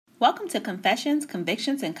Welcome to Confessions,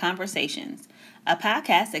 Convictions, and Conversations, a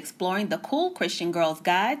podcast exploring the cool Christian girl's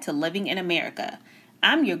guide to living in America.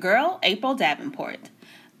 I'm your girl, April Davenport.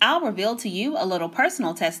 I'll reveal to you a little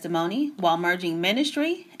personal testimony while merging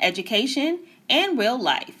ministry, education, and real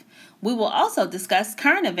life. We will also discuss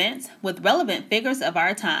current events with relevant figures of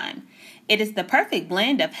our time. It is the perfect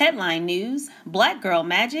blend of headline news, black girl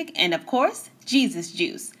magic, and of course, Jesus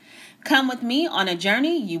juice. Come with me on a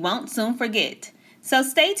journey you won't soon forget. So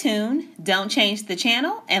stay tuned, don't change the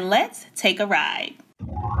channel, and let's take a ride.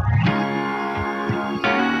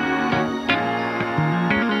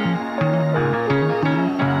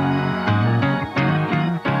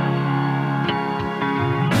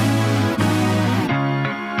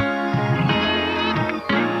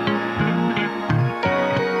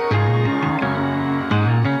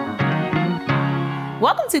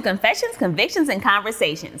 Welcome to Confessions, Convictions, and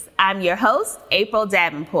Conversations. I'm your host, April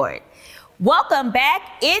Davenport. Welcome back.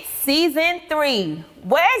 It's season 3.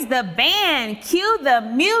 Where's the band? Cue the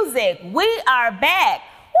music. We are back.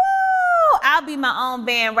 Woo! I'll be my own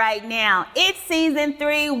band right now. It's season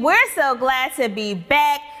 3. We're so glad to be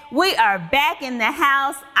back. We are back in the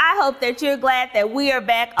house. I hope that you're glad that we are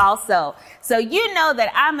back also. So you know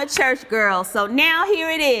that I'm a church girl. So now here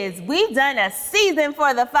it is. We've done a season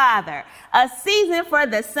for the Father, a season for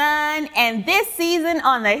the Son, and this season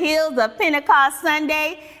on the heels of Pentecost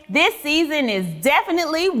Sunday, this season is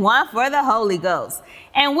definitely one for the Holy Ghost.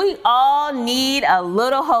 And we all need a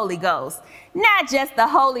little Holy Ghost. Not just the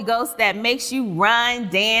Holy Ghost that makes you run,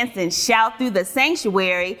 dance, and shout through the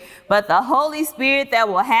sanctuary, but the Holy Spirit that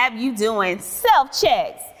will have you doing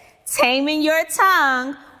self-checks, taming your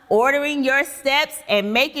tongue, ordering your steps,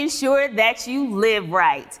 and making sure that you live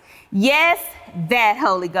right. Yes, that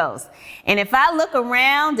Holy Ghost. And if I look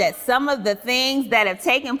around at some of the things that have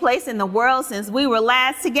taken place in the world since we were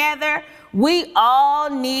last together, we all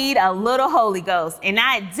need a little Holy Ghost. And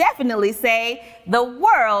I definitely say the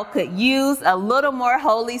world could use a little more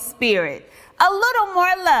Holy Spirit, a little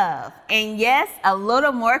more love, and yes, a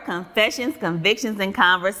little more confessions, convictions, and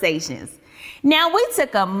conversations. Now, we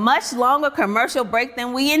took a much longer commercial break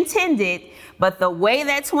than we intended, but the way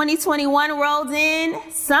that 2021 rolled in,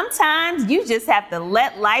 sometimes you just have to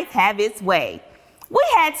let life have its way. We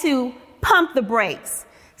had to pump the brakes,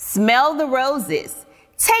 smell the roses,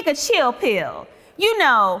 take a chill pill. You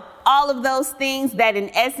know, all of those things that in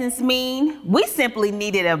essence mean we simply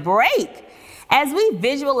needed a break. As we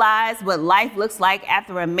visualize what life looks like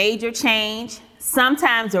after a major change,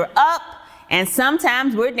 sometimes we're up and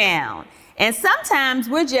sometimes we're down. And sometimes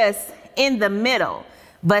we're just in the middle.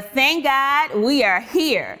 But thank God we are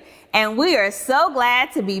here. And we are so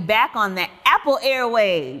glad to be back on the Apple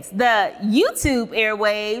airwaves, the YouTube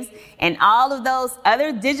airwaves, and all of those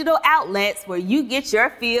other digital outlets where you get your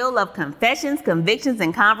fill of confessions, convictions,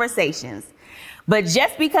 and conversations. But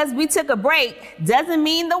just because we took a break doesn't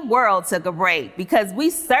mean the world took a break, because we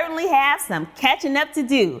certainly have some catching up to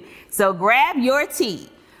do. So grab your tea.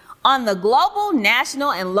 On the global,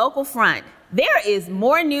 national, and local front, there is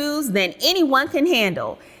more news than anyone can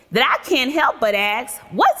handle that I can't help but ask,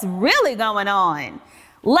 what's really going on?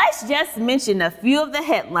 Let's just mention a few of the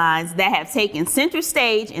headlines that have taken center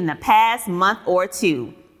stage in the past month or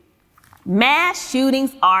two. Mass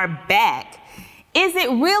shootings are back. Is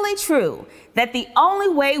it really true that the only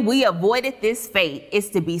way we avoided this fate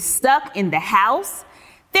is to be stuck in the house?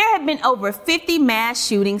 There have been over 50 mass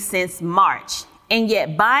shootings since March. And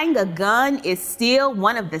yet buying a gun is still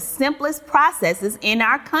one of the simplest processes in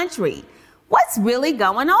our country. What's really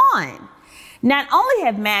going on? Not only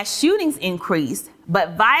have mass shootings increased,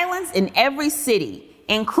 but violence in every city,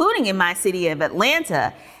 including in my city of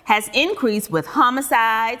Atlanta, has increased, with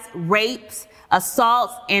homicides, rapes,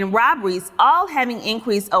 assaults, and robberies all having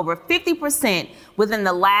increased over 50% within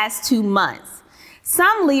the last 2 months.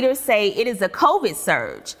 Some leaders say it is a COVID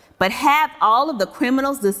surge. But have all of the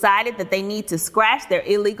criminals decided that they need to scratch their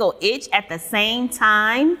illegal itch at the same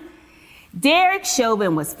time? Derek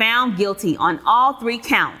Chauvin was found guilty on all 3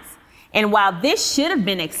 counts. And while this should have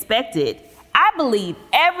been expected, I believe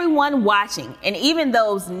everyone watching, and even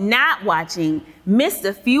those not watching, missed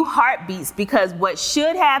a few heartbeats, because what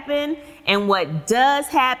should happen and what does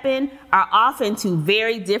happen are often 2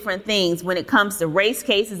 very different things when it comes to race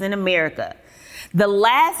cases in America. The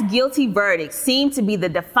last guilty verdict seemed to be the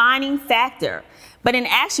defining factor. But in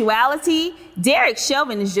actuality, Derek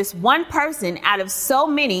Chauvin is just one person out of so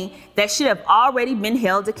many that should have already been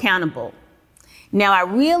held accountable. Now, I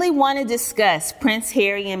really want to discuss Prince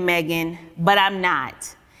Harry and Meghan, but I'm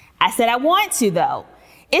not. I said I want to, though.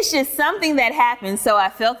 It's just something that happened, so I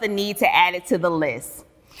felt the need to add it to the list.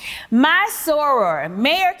 My soror,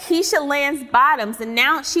 Mayor Keisha Lance Bottoms,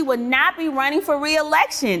 announced she would not be running for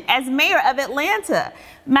re-election as mayor of Atlanta.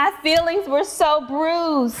 My feelings were so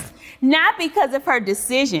bruised, not because of her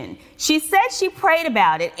decision. She said she prayed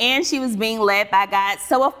about it and she was being led by God,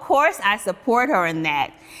 so of course I support her in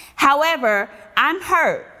that. However, I'm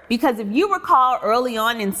hurt because if you recall early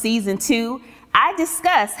on in season 2, I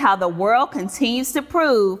discussed how the world continues to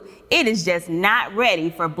prove it is just not ready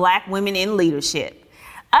for Black women in leadership.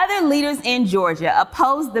 Other leaders in Georgia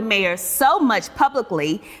opposed the mayor so much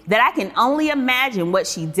publicly that I can only imagine what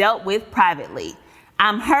she dealt with privately.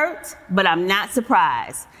 I'm hurt, but I'm not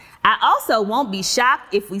surprised. I also won't be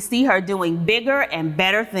shocked if we see her doing bigger and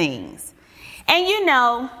better things. And you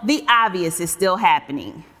know, the obvious is still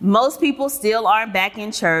happening. Most people still aren't back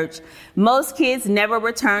in church. Most kids never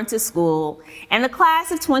return to school. And the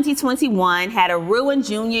class of 2021 had a ruined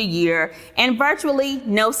junior year and virtually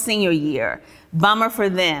no senior year. Bummer for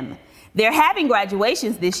them. They're having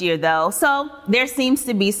graduations this year, though, so there seems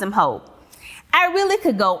to be some hope. I really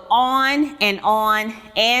could go on and on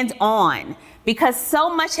and on because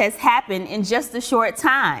so much has happened in just a short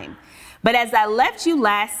time. But as I left you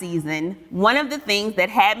last season, one of the things that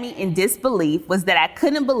had me in disbelief was that I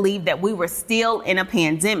couldn't believe that we were still in a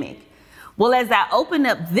pandemic. Well, as I open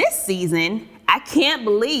up this season, I can't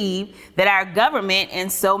believe that our government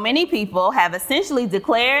and so many people have essentially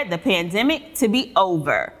declared the pandemic to be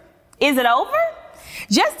over. Is it over?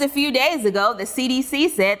 Just a few days ago, the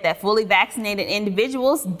CDC said that fully vaccinated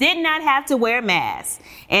individuals did not have to wear masks.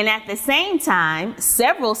 And at the same time,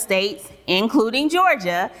 several states, including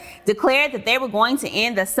Georgia, declared that they were going to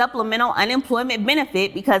end the supplemental unemployment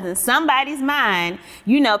benefit because in somebody's mind,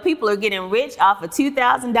 you know, people are getting rich off of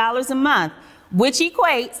 $2,000 a month, which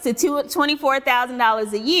equates to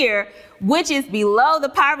 $24,000 a year, which is below the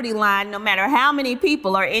poverty line no matter how many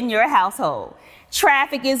people are in your household.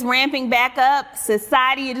 Traffic is ramping back up,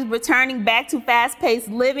 society is returning back to fast-paced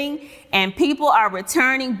living, and people are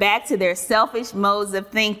returning back to their selfish modes of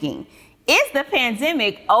thinking. Is the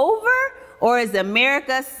pandemic over, or is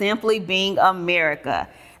America simply being America?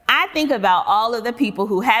 I think about all of the people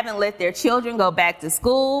who haven't let their children go back to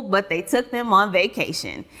school, but they took them on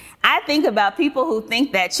vacation. I think about people who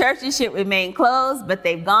think that churches should remain closed, but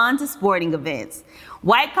they've gone to sporting events.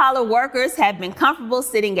 White-collar workers have been comfortable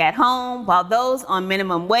sitting at home, while those on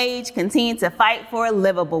minimum wage continue to fight for a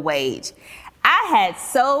livable wage. I had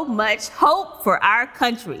so much hope for our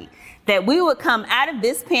country that we would come out of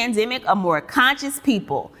this pandemic a more conscious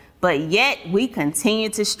people, but yet we continue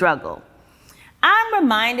to struggle. I'm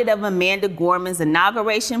reminded of Amanda Gorman's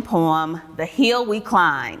inauguration poem, The Hill We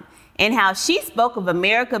Climb, and how she spoke of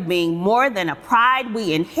America being more than a pride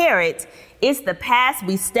we inherit. It's the past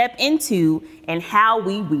we step into and how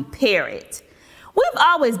we repair it. We've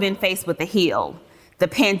always been faced with a hill. The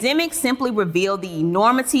pandemic simply revealed the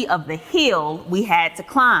enormity of the hill we had to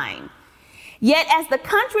climb. Yet as the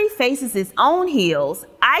country faces its own hills,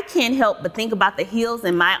 I can't help but think about the hills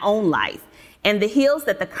in my own life and the hills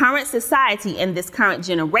that the current society and this current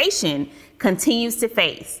generation continues to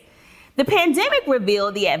face. The pandemic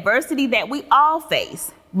revealed the adversity that we all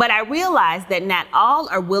face, but I realize that not all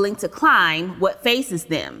are willing to climb what faces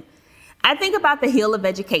them. I think about the hill of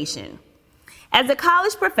education. As a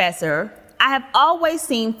college professor, I have always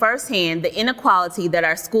seen firsthand the inequality that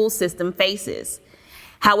our school system faces.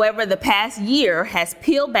 However, the past year has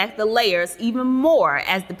peeled back the layers even more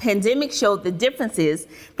as the pandemic showed the differences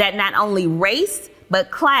that not only race,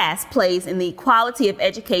 but class plays in the equality of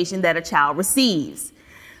education that a child receives.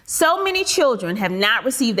 So many children have not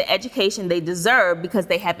received the education they deserve because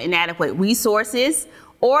they have inadequate resources,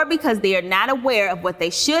 or because they are not aware of what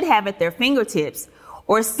they should have at their fingertips,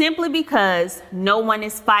 or simply because no one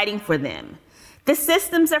is fighting for them. The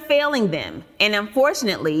systems are failing them, and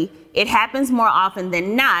unfortunately, it happens more often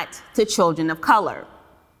than not to children of color.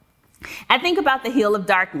 I think about the hill of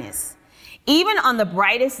darkness. Even on the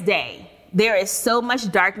brightest day, there is so much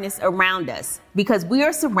darkness around us because we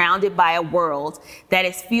are surrounded by a world that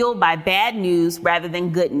is fueled by bad news rather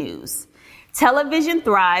than good news. Television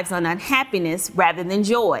thrives on unhappiness rather than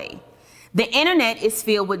joy. The internet is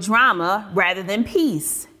filled with drama rather than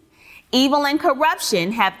peace. Evil and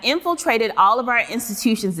corruption have infiltrated all of our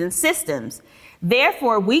institutions and systems.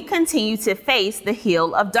 Therefore, we continue to face the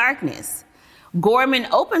hill of darkness. Gorman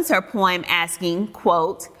opens her poem asking,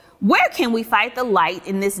 quote, "Where can we fight the light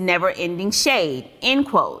in this never-ending shade?" End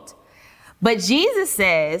quote. But Jesus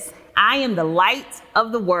says, "I am the light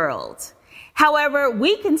of the world." However,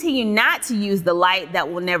 we continue not to use the light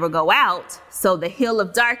that will never go out, so the hill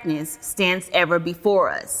of darkness stands ever before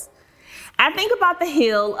us. I think about the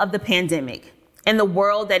hill of the pandemic and the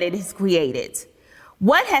world that it has created.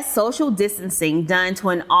 What has social distancing done to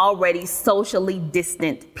an already socially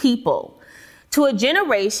distant people? To a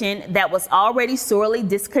generation that was already sorely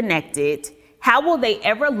disconnected, how will they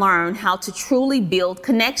ever learn how to truly build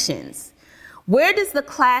connections? Where does the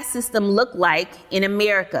class system look like in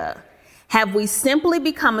America? Have we simply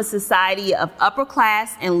become a society of upper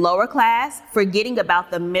class and lower class, forgetting about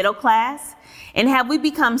the middle class? And have we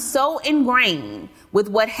become so ingrained with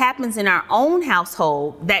what happens in our own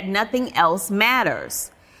household that nothing else matters?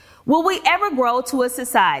 Will we ever grow to a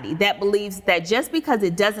society that believes that just because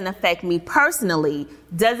it doesn't affect me personally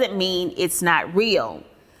doesn't mean it's not real?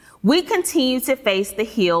 We continue to face the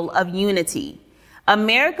hill of unity.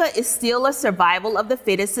 America is still a survival of the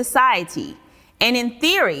fittest society. And in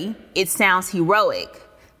theory, it sounds heroic,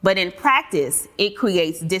 but in practice, it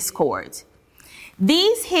creates discord.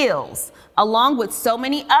 These hills, along with so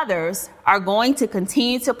many others, are going to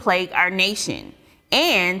continue to plague our nation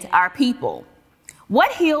and our people.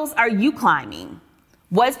 What hills are you climbing?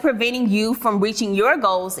 What's preventing you from reaching your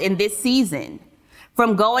goals in this season?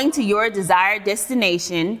 From going to your desired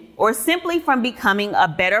destination, or simply from becoming a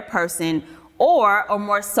better person or a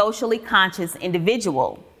more socially conscious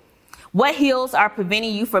individual? What hills are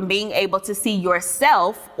preventing you from being able to see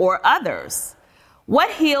yourself or others?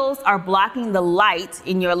 What hills are blocking the light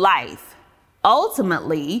in your life?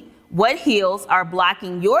 Ultimately, what hills are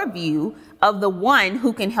blocking your view of the one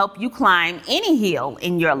who can help you climb any hill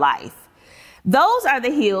in your life? Those are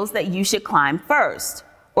the hills that you should climb first,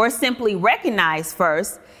 or simply recognize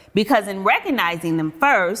first, because in recognizing them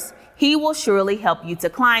first, he will surely help you to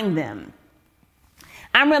climb them.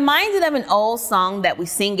 I'm reminded of an old song that we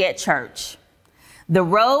sing at church. The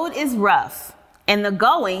road is rough, and the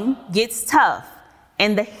going gets tough,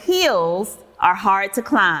 and the hills are hard to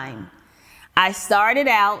climb. I started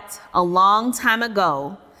out a long time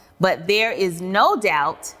ago, but there is no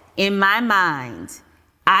doubt in my mind,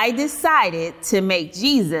 I decided to make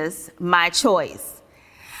Jesus my choice.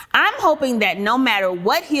 I'm hoping that no matter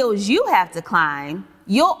what hills you have to climb,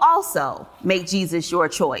 you'll also make Jesus your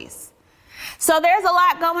choice. So there's a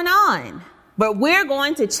lot going on, but we're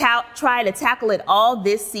going to try to tackle it all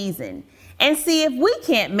this season and see if we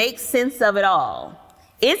can't make sense of it all.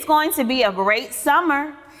 It's going to be a great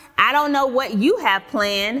summer. I don't know what you have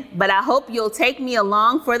planned, but I hope you'll take me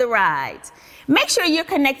along for the ride. Make sure you're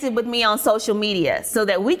connected with me on social media so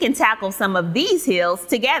that we can tackle some of these hills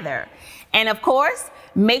together. And of course,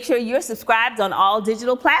 make sure you're subscribed on all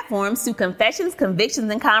digital platforms to Confessions,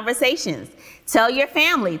 Convictions, and Conversations. Tell your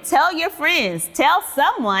family, tell your friends, tell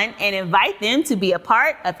someone, and invite them to be a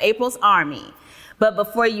part of April's Army. But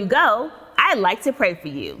before you go, I'd like to pray for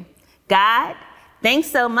you. God, thanks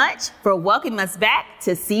so much for welcoming us back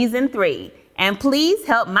to Season 3. And please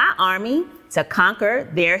help my army to conquer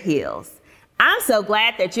their hills. I'm so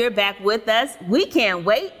glad that you're back with us. We can't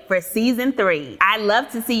wait for Season 3. I'd love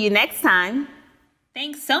to see you next time.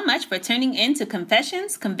 Thanks so much for tuning in to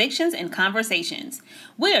Confessions, Convictions, and Conversations.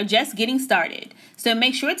 We are just getting started, so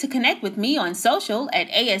make sure to connect with me on social at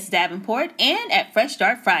AS Davenport and at Fresh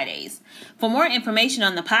Start Fridays. For more information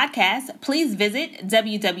on the podcast, please visit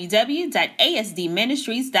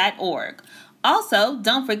www.asdministries.org. Also,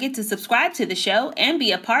 don't forget to subscribe to the show and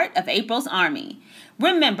be a part of April's Army.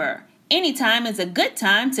 Remember, any time is a good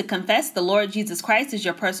time to confess the Lord Jesus Christ as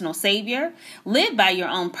your personal Savior, live by your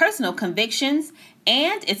own personal convictions,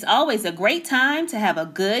 and it's always a great time to have a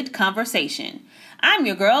good conversation. I'm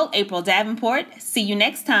your girl, April Davenport. See you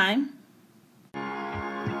next time.